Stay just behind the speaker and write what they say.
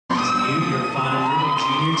you, your final group of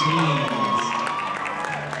junior teams.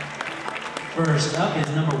 First up is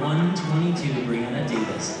number 122, Brianna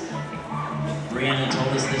Davis. Brianna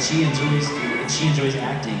told us that she enjoys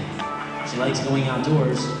acting. She likes going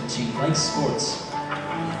outdoors, and she likes sports.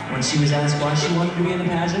 When she was asked why she wanted to be in the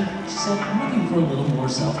pageant, she said, "I'm looking for a little more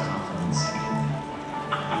self-confidence."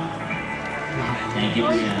 Thank you,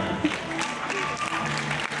 Brianna.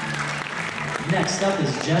 Next up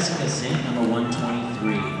is Jessica Sink, number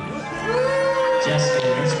 123. Jessica,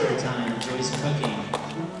 in her spare time, enjoys cooking,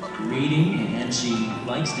 reading, and she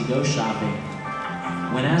likes to go shopping.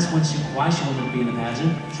 When asked why she wanted to be in the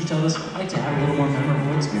pageant, she told us, "I'd like to have a little more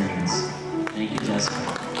memorable experience." Thank you, Jessica.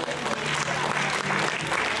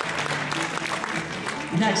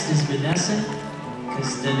 Next is Vanessa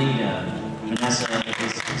Castaneda. Vanessa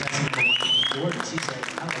is contestant number 124, and she said,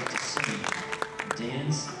 "I'd like to sing,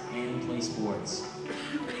 dance, and play sports."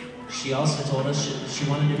 She also told us she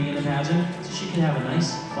wanted to be in the pageant so she could have a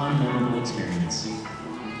nice, fun, memorable experience.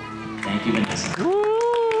 Thank you, Vanessa.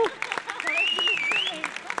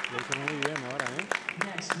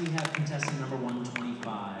 Next, we have contestant number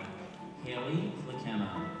 125, Haley Flickema.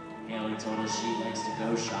 Haley told us she likes to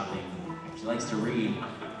go shopping, she likes to read,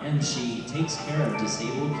 and she takes care of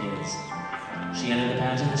disabled kids. She entered the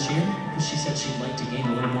pageant this year because she said she'd like to gain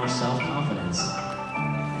a little more self-confidence.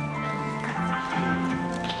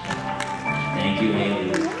 Thank you,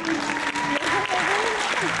 Haley.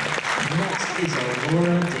 Next is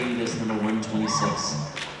Alora Davis, number 126.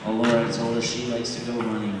 Alora told us she likes to go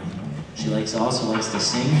running. She also likes to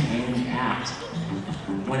sing and act.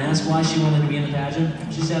 When asked why she wanted to be in the pageant,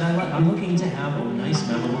 she said, "I'm looking to have a nice,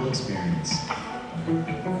 memorable experience."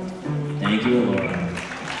 Thank you, Alora.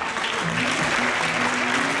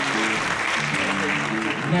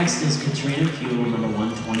 Next is Katrina Kuehl, number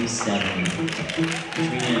 127.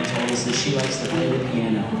 Katrina told us that she likes to play the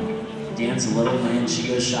piano, dance a little, and she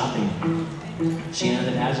goes shopping. She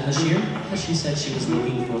entered the pageant this year because she said she was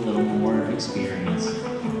looking for a little more experience.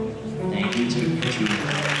 Thank you to Katrina.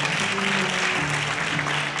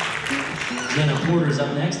 Jenna Porter's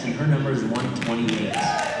up next, and her number is 128.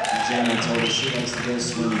 Jenna told us she likes to go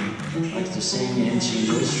swimming, likes to sing, and she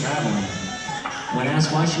enjoys traveling. When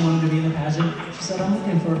asked why she wanted to be in the pageant, she said, "I'm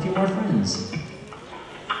looking for a few more friends."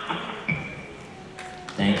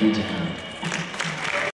 Thank you, Jenna.